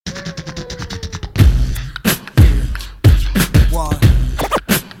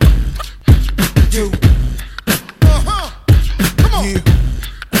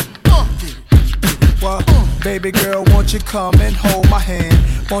Baby girl, won't you come and hold my hand?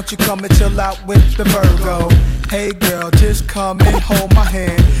 Won't you come and chill out with the Virgo? Hey girl, just come and hold my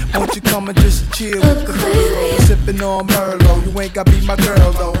hand. Won't you come and just chill with the Virgo? Sipping on Merlot, you ain't gotta be my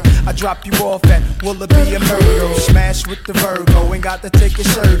girl though. I drop you off at Willoughby and Murdo. Smash with the Virgo, ain't got to take your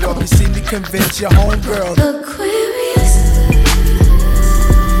shirt off. You see me convince your homegirl. Aquarius.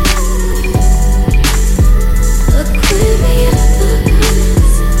 Aquarius.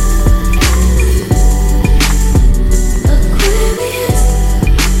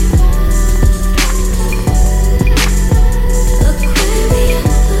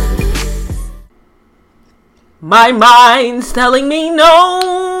 My mind's telling me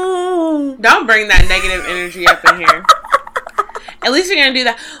no. Don't bring that negative energy up in here. At least you're gonna do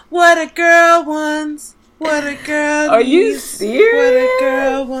that. What a girl wants. What a girl needs. Are you serious? What a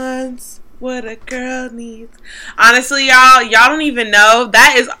girl wants. What a girl needs. Honestly, y'all don't even know.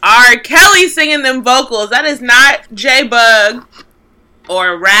 That is R. Kelly singing them vocals. That is not J-Bug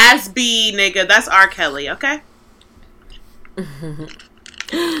or Raz B, nigga. That's R. Kelly, okay?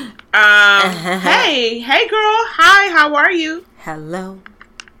 Hey girl. Hi, how are you? Hello.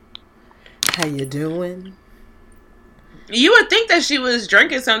 How you doing? You would think that she was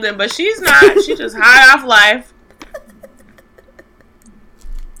drinking something, but she's not. She's just high off life.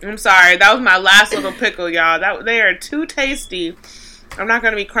 I'm sorry. That was my last little pickle, y'all. They are too tasty. I'm not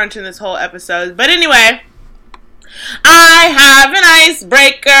going to be crunching this whole episode. But anyway, I have an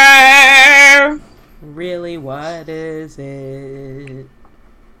icebreaker. Really, what is it?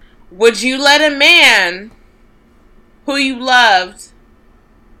 Would you let a man who you loved,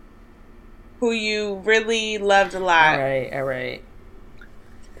 who you really loved a lot. All right.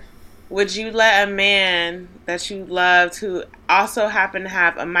 Would you let a man that you loved who also happened to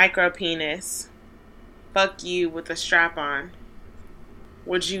have a micro penis fuck you with a strap on?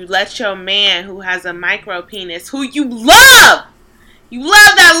 Would you let your man who has a micro penis, who you love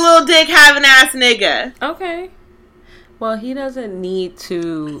that little dick having ass nigga? Okay. Well, he doesn't need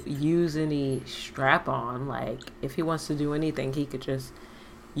to use any strap on. Like, if he wants to do anything, he could just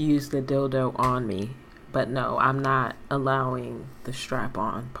use the dildo on me. But no, I'm not allowing the strap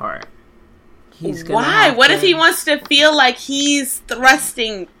on part. He's gonna Why? What if he wants to feel like he's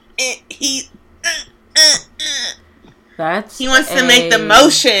thrusting? He wants to make the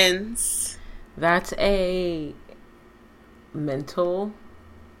motions. That's a mental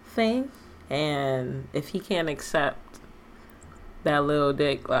thing. And if he can't accept that little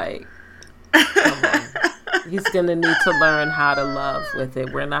dick, like, come on. He's gonna need to learn how to love with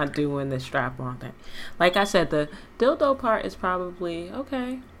it. We're not doing the strap-on thing. Like I said, the dildo part is probably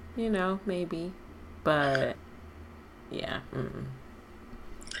okay, maybe, but yeah.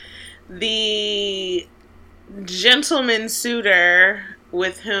 The gentleman suitor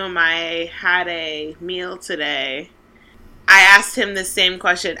with whom I had a meal today, I asked him the same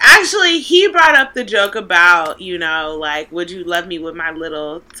question. Actually, he brought up the joke about, like, would you love me with my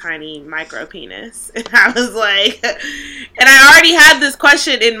little tiny micro penis? And I was like, and I already had this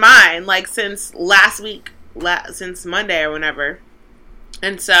question in mind, like, since last week, since Monday or whenever.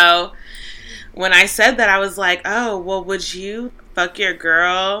 And so when I said that, I was like, oh, well, would you fuck your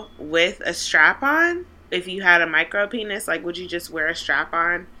girl with a strap on if you had a micro penis? Like, would you just wear a strap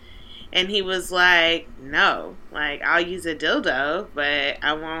on? And he was like, no, like, I'll use a dildo, but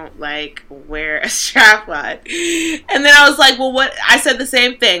I won't, like, wear a strap on. And then I was like, well, what? I said the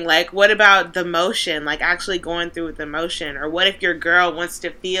same thing. Like, what about the motion? Like, actually going through with the motion? Or what if your girl wants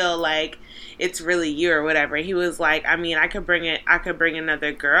to feel like it's really you or whatever? He was like, I mean, I could bring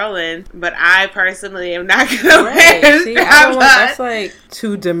another girl in, but I personally am not going to wear a strap on. That's, like,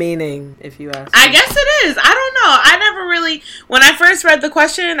 too demeaning, if you ask me. I guess it is. I don't know. I never really, when I first read the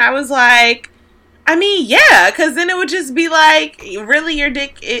question, I was like, I mean, yeah, because then it would just be like, really, your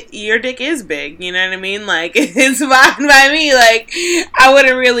dick is big, you know what I mean? Like, it's fine by me. Like, I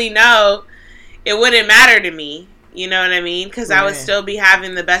wouldn't really know. It wouldn't matter to me, you know what I mean? Because I would still be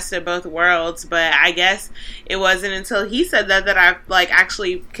having the best of both worlds. But I guess it wasn't until he said that I, like,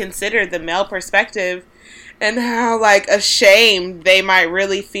 actually considered the male perspective and how, like, ashamed they might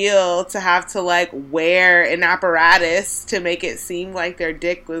really feel to have to, like, wear an apparatus to make it seem like their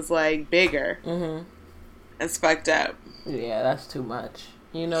dick was, like, bigger. Mm-hmm. It's fucked up. Yeah, that's too much.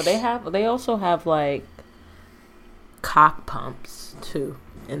 They also have, like, cock pumps, too,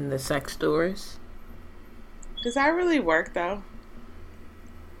 in the sex stores. Does that really work, though?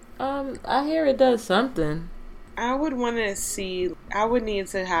 I hear it does something. I would need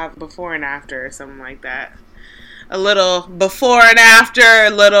to have before and after or something like that. A little before and after, a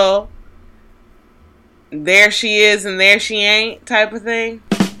little there she is and there she ain't type of thing.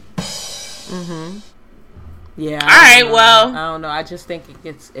 Mm-hmm. Yeah. All right, well. I don't know. I just think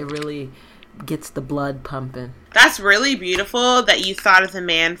it really gets the blood pumping. That's really beautiful that you thought of the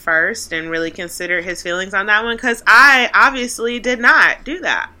man first and really considered his feelings on that one, because I obviously did not do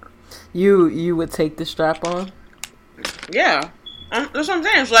that. You would take the strap on? Yeah. That's what I'm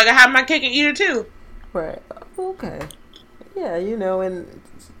saying. It's like I have my cake and eat it too. Right. Okay. Yeah, and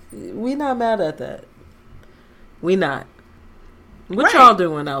we not mad at that. We not. What y'all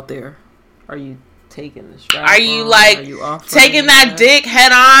doing out there? Are you taking the strap Are you on? like Are you taking that dick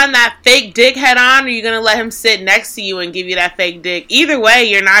head on, that fake dick head on, or are you gonna let him sit next to you and give you that fake dick? Either way,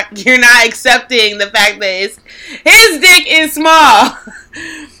 you're not accepting the fact that his dick is small.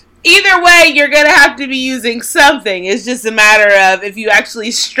 Either way, you're gonna have to be using something. It's just a matter of if you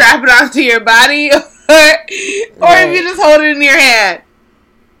actually strap it onto your body or if you just hold it in your hand.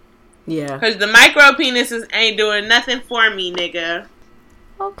 Yeah. Because the micro penises ain't doing nothing for me, nigga.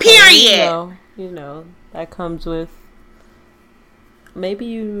 Okay, Period. That comes with. Maybe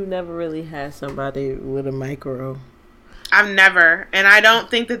you never really had somebody with a micro. I've never. And I don't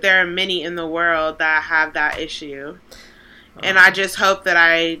think that there are many in the world that have that issue. And I just hope that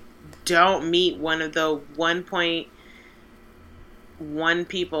I don't meet one of the 1.1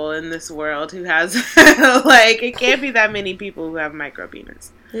 people in this world who has, it can't be that many people who have micro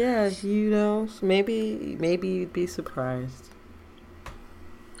penis. Yeah, maybe you'd be surprised.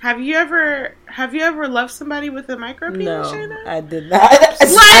 Have you ever loved somebody with a micro penis? No, Shayna? I did not.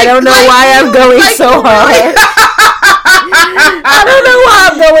 I don't know why I'm going so hard. I don't know why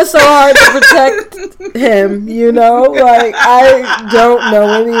I'm going so hard to protect him, I don't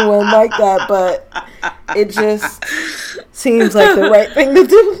know anyone like that, but it just seems like the right thing to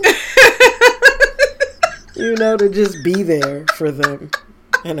do. To just be there for them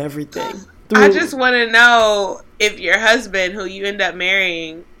and everything. I just want to know if your husband, who you end up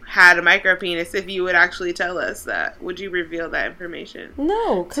marrying, had a micro penis, if you would actually tell us that. Would you reveal that information?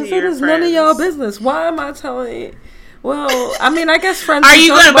 No, because it is none of y'all business. Why am I telling you? Well, I mean, I guess friends. Are you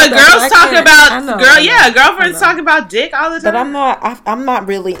gonna? But girls talk about girlfriends talk about dick all the time. But I'm not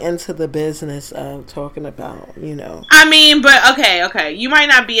really into the business of talking about. I mean, but okay. You might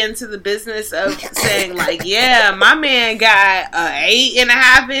not be into the business of saying yeah, my man got a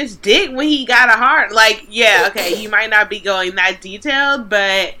 8.5-inch dick when he got a heart. You might not be going that detailed,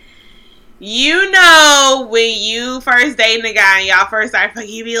 but. When you first dating a guy and y'all first start fucking,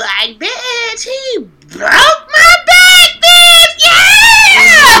 you be like, bitch, he broke my back, bitch,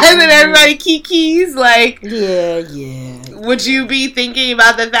 yeah! And then everybody kikis, yeah. Would you be thinking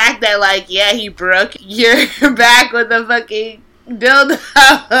about the fact that, he broke your back with a fucking dildo?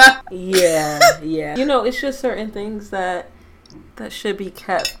 Yeah. It's just certain things that should be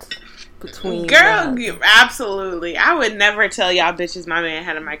kept between absolutely. I would never tell y'all bitches my man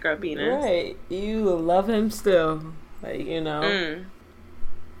had a micro penis. Right. You love him still. Well,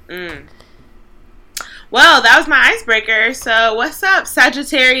 that was my icebreaker. So what's up,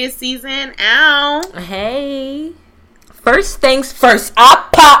 Sagittarius season? Ow. Hey. First things first. I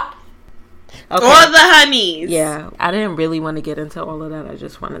pop. Okay. All the honeys. Yeah. I didn't really want to get into all of that. I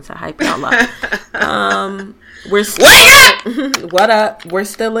just wanted to hype y'all up. We're still, what up? We're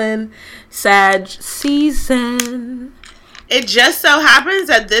still in Sag season. It just so happens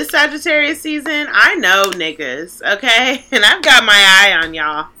that this Sagittarius season, I know niggas, okay? And I've got my eye on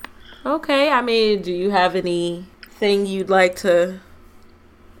y'all. Okay, I mean, do you have anything you'd like to...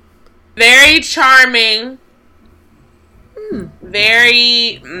 Very charming.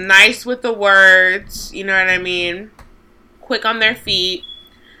 Very nice with the words, you know what I mean? Quick on their feet.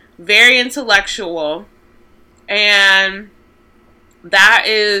 Very intellectual. And that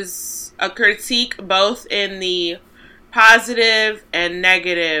is a critique both in the positive and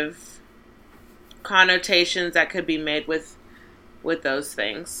negative connotations that could be made with those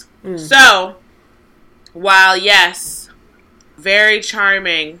things. So, while yes, very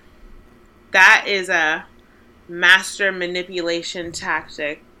charming, that is a master manipulation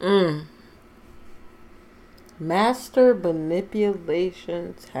tactic. Master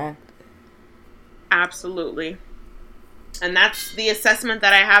manipulation tactic. Absolutely. And that's the assessment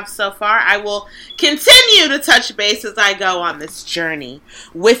that I have so far. I will continue to touch base as I go on this journey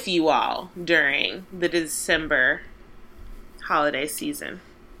with you all during the December holiday season.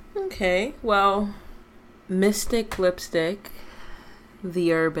 Okay, well, Mystic Lipstick,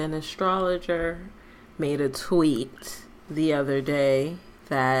 the urban astrologer, made a tweet the other day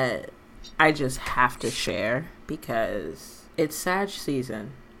that I just have to share because it's Sag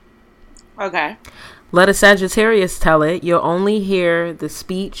season. Okay. Let a Sagittarius tell it. You'll only hear the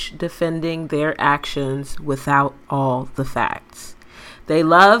speech defending their actions without all the facts. They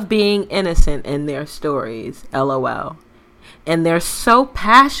love being innocent in their stories, LOL. And they're so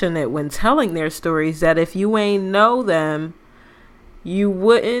passionate when telling their stories that if you ain't know them, you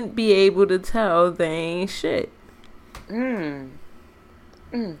wouldn't be able to tell they ain't shit.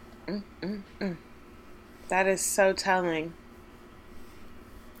 That is so telling.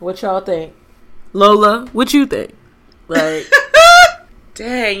 What y'all think? Lola, what you think? Like,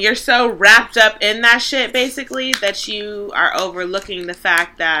 dang, you're so wrapped up in that shit, basically, that you are overlooking the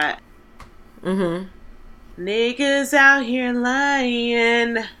fact that niggas out here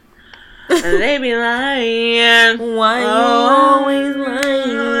lying. They be lying. Why you always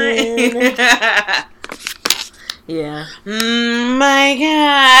lying? Yeah. My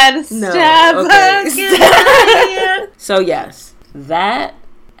God. No, Stop okay. fucking lying. So, yes, that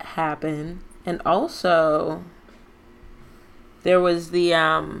happened. And also, there was the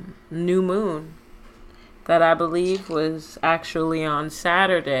new moon that I believe was actually on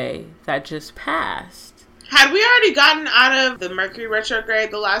Saturday that just passed. Had we already gotten out of the Mercury retrograde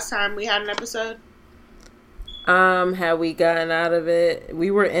the last time we had an episode? Had we gotten out of it?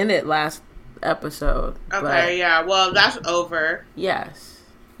 We were in it last episode. Okay, yeah. Well, that's over. Yes,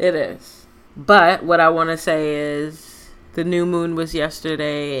 it is. But what I want to say is the new moon was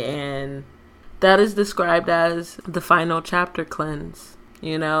yesterday, and that is described as the final chapter cleanse.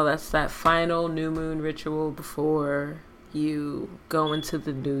 You know, that's that final new moon ritual before you go into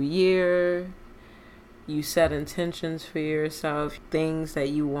the new year. You set intentions for yourself, things that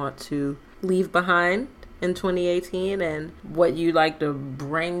you want to leave behind in 2018 and what you like to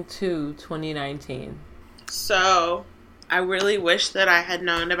bring to 2019. So, I really wish that I had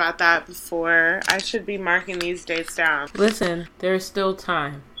known about that before. I should be marking these dates down. Listen, there's still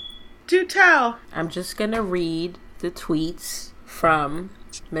time. Do tell. I'm just going to read the tweets from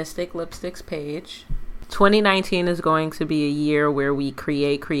Mystic Lipstick's page. 2019 is going to be a year where we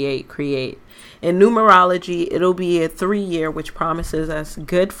create. In numerology, it'll be a 3-year, which promises us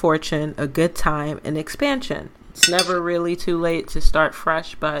good fortune, a good time, and expansion. It's never really too late to start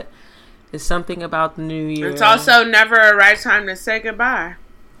fresh, but it's something about the new year. It's also never a right time to say goodbye.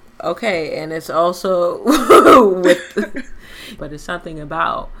 Okay, and it's also but it's something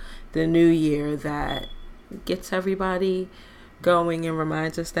about the new year that gets everybody going and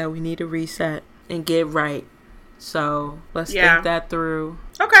reminds us that we need to reset and get right. So let's think that through.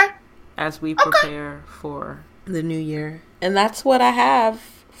 Okay. As we prepare for the new year. And that's what I have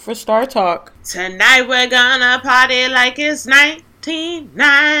for Star Talk. Tonight we're gonna party like it's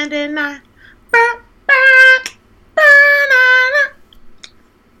 1999.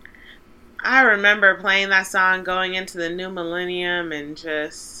 I remember playing that song going into the new millennium and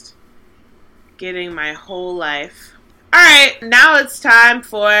just getting my whole life. Alright, now it's time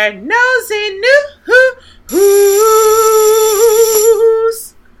for Nosy News.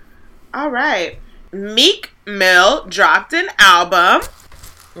 Alright. Meek Mill dropped an album.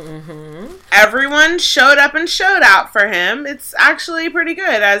 Everyone showed up and showed out for him. It's actually pretty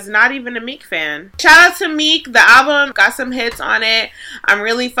good as not even a Meek fan. Shout out to Meek. The album got some hits on it. I'm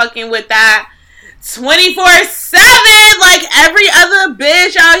really fucking with that. 24/7, like every other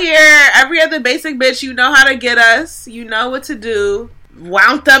bitch out here, every other basic bitch, you know how to get us. You know what to do.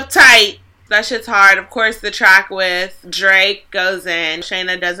 Wound up tight. That shit's hard. Of course, the track with Drake goes in.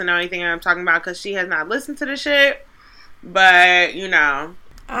 Shayna doesn't know anything I'm talking about because she has not listened to the shit. But, you know.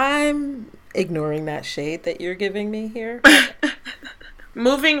 I'm ignoring that shade that you're giving me here.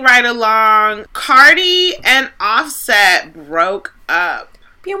 Moving right along, Cardi and Offset broke up.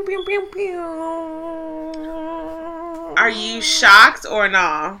 Pew, pew, pew, pew. Are you shocked or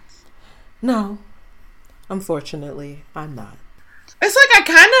no? No. Unfortunately, I'm not. It's like I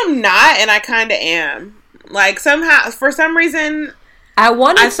kind of am not and I kind of am. Like somehow, for some reason, I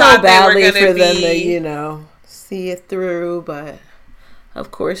wanted so badly for them to, you know, see it through, but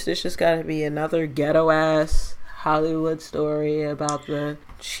of course there's just got to be another ghetto-ass Hollywood story about the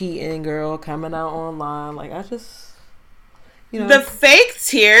cheating girl coming out online. Like, I just... You know, the fake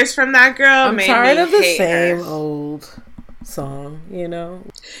tears from that girl I'm made tired me of the hate same her. old song, you know?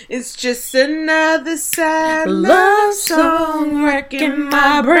 It's just another sad love song wrecking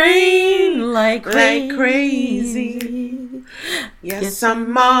my brain like crazy. Yes,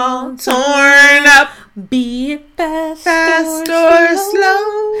 I'm all torn up. Be it fast or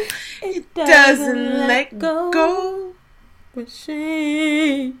slow. It doesn't let go.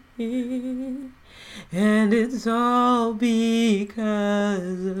 And it's all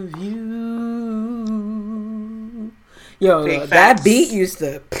because of you. Yo, that beat used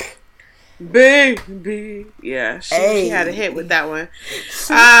to... Baby. Yeah, she had a hit with that one.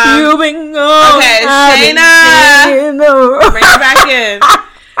 Moving on. Okay, Shayna. Bring her back in.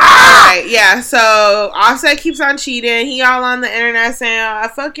 Alright, yeah, so Offset keeps on cheating. He all on the internet saying,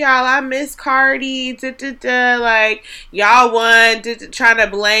 fuck y'all, I miss Cardi. Like, y'all won. Trying to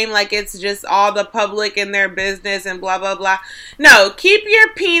blame like it's just all the public and their business and blah, blah, blah. No, keep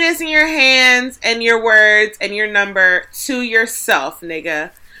your penis in your hands and your words and your number to yourself,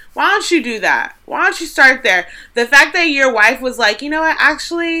 nigga. Why don't you do that? Why don't you start there? The fact that your wife was like, you know what,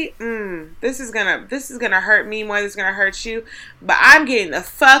 actually, this is gonna hurt me more than it's gonna hurt you, but I'm getting the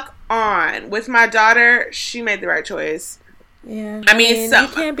fuck on with my daughter. She made the right choice. Yeah, I mean you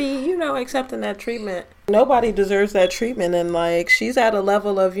can't be, accepting that treatment. Nobody deserves that treatment, and like she's at a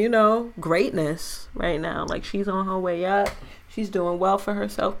level of, greatness right now. Like she's on her way up. She's doing well for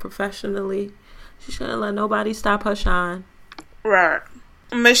herself professionally. She shouldn't let nobody stop her shine. Right.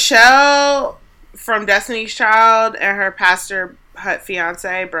 Michelle from Destiny's Child and her Pastor Hut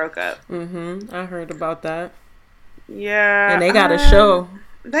fiance broke up. I heard about that. Yeah. And they got a show.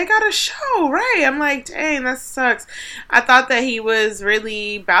 They got a show, right? I'm like, dang, that sucks. I thought that he was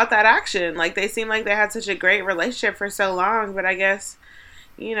really about that action. Like, they seemed like they had such a great relationship for so long, but I guess,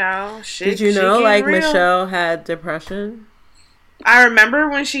 shit. Did you know, like, real. Michelle had depression? I remember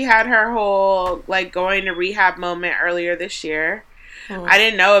when she had her whole, like, going to rehab moment earlier this year. I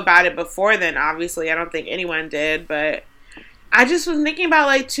didn't know about it before then, obviously. I don't think anyone did, but I just was thinking about,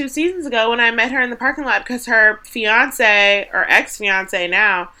 like, 2 seasons ago when I met her in the parking lot because her fiance, or ex-fiance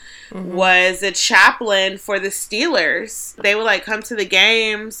now, was a chaplain for the Steelers. They would, like, come to the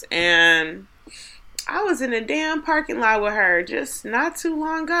games, and I was in a damn parking lot with her just not too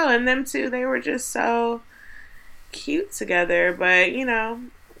long ago, and them two, they were just so cute together, but,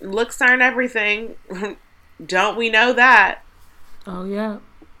 looks aren't everything. Don't we know that? Oh, yeah.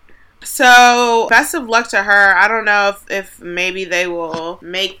 So, best of luck to her. I don't know if maybe they will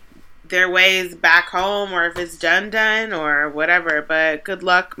make their ways back home or if it's done or whatever. But good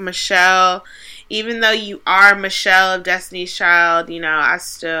luck, Michelle. Even though you are Michelle of Destiny's Child, I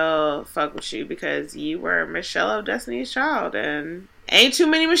still fuck with you because you were Michelle of Destiny's Child. And ain't too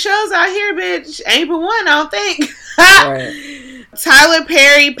many Michelles out here, bitch. Ain't but one, I don't think. Right. Tyler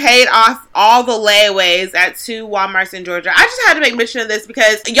Perry paid off all the layaways at 2 Walmarts in Georgia. I just had to make mention of this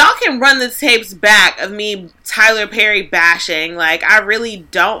because y'all can run the tapes back of me Tyler Perry bashing. Like, I really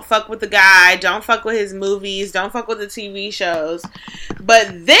don't fuck with the guy, don't fuck with his movies, don't fuck with the TV shows.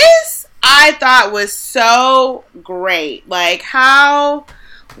 But this, I thought, was so great. Like, how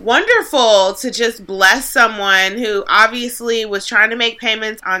wonderful to just bless someone who obviously was trying to make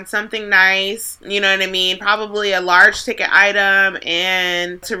payments on something nice, you know what I mean, probably a large ticket item,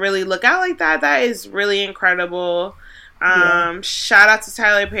 and to really look out like that is really incredible. Shout out to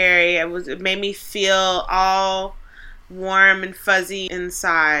Tyler Perry. It made me feel all warm and fuzzy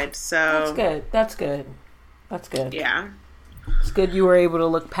inside. So that's good Yeah, it's good you were able to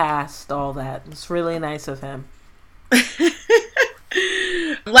look past all that. It's really nice of him.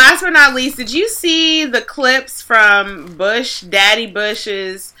 Last but not least, did you see the clips from Daddy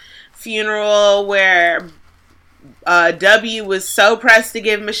Bush's funeral where W was so pressed to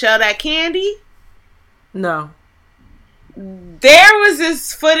give Michelle that candy? No. There was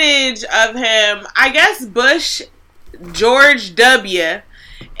this footage of him, I guess Bush, George W,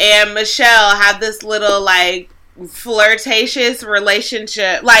 and Michelle had this little, like, flirtatious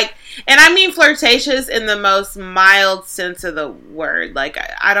relationship, like, and I mean flirtatious in the most mild sense of the word. Like,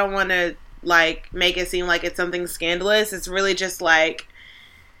 I don't want to, like, make it seem like it's something scandalous. It's really just like,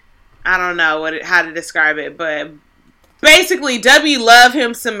 I don't know how to describe it, but basically W loved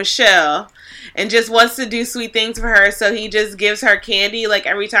him some Michelle and just wants to do sweet things for her, so he just gives her candy like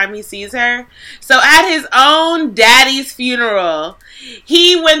every time he sees her. So at his own daddy's funeral,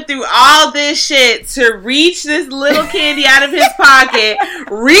 he went through all this shit to reach this little candy out of his pocket,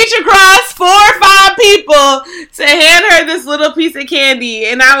 reach across 4 or 5 people to hand her this little piece of candy.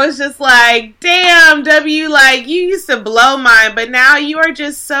 And I was just like, damn, W, like, you used to blow mine, but now you are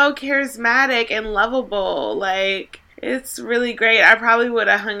just so charismatic and lovable. Like, it's really great. I probably would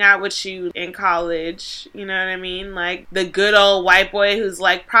have hung out with you in college. You know what I mean? Like, the good old white boy who's,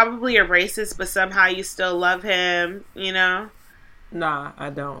 like, probably a racist, but somehow you still love him, you know? Nah, I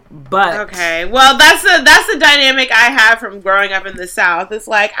don't. But okay, well, that's the dynamic I have from growing up in the South. It's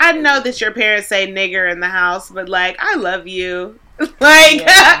like, I know that your parents say nigger in the house, but, like, I love you. Like,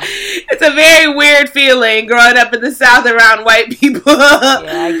 yeah. It's a very weird feeling growing up in the South around white people.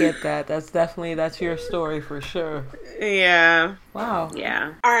 Yeah, I get that. That's your story for sure. Yeah. Wow.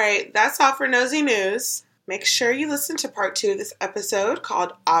 Yeah. All right, that's all for Nosy News. make sure you listen to part 2 of this episode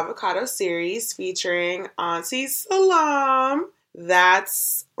called Avocado Series featuring Auntie Salam.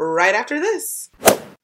 That's right after this.